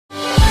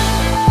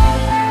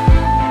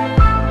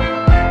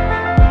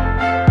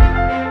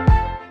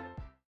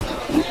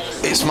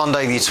It's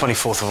Monday the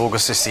 24th of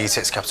August. This is the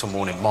ETX Capital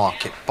Morning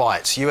Market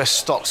Bites. US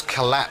stocks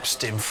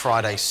collapsed in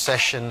Friday's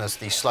session as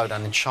the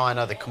slowdown in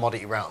China, the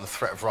commodity rout and the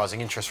threat of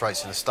rising interest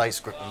rates in the States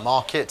gripped the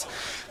market.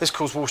 This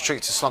caused Wall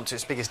Street to slump to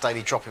its biggest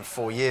daily drop in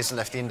 4 years and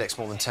left the index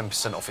more than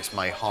 10% off its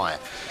May high.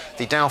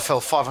 The Dow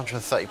fell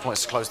 530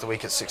 points to close the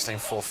week at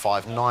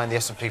 16,459. The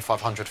S&P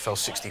 500 fell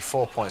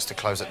 64 points to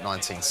close at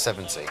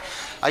 1970.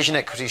 Asian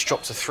equities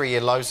dropped to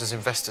three-year lows as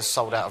investors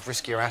sold out of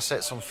riskier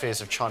assets on fears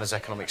of China's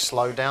economic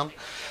slowdown.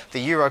 The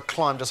euro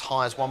climbed as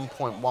high as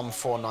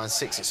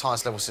 1.1496, its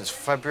highest level since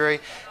February.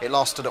 It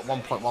last stood at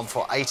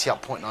 1.1480,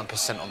 up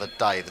 0.9% on the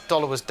day. The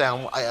dollar was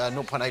down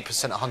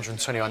 0.8% at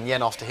 121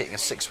 yen after hitting a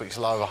 6 weeks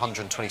low of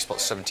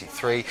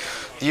 120.73.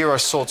 The euro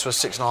soared to a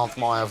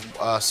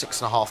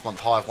 6.5 month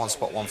high of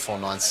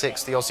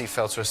 1.1496. The Aussie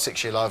fell to a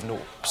 6-year low of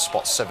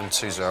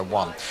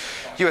 0.7201.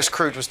 US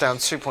crude was down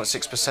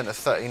 2.6% at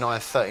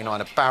 39.39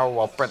 a barrel,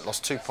 while Brent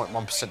lost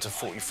 2.1% to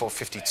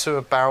 44.52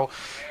 a barrel.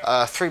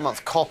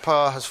 3-month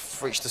copper has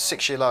reached a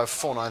 6-year low of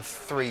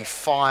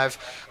 4.935.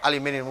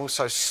 Aluminium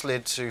also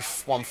slid to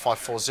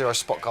 1.540.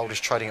 Spot gold is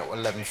trading at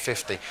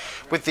 11.50.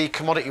 With the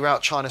commodity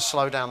rout, China's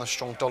slowdown, the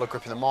strong dollar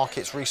gripping the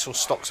markets, resource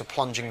stocks are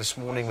plunging this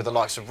morning with the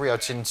likes of Rio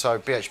Tinto,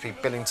 BHP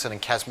Billington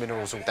and Cas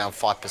Minerals all down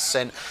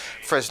 5%.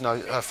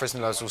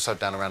 Fresnel is also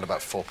down around about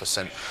 4%.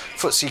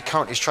 FTSE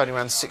currently is trading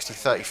around the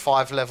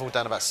 60.35 level,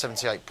 down about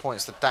 78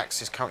 points. The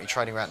DAX is currently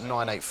trading around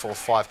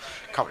 9.845,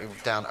 currently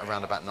down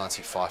around about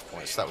 95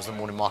 points. That was the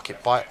morning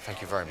market bite.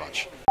 Thank you very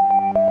much.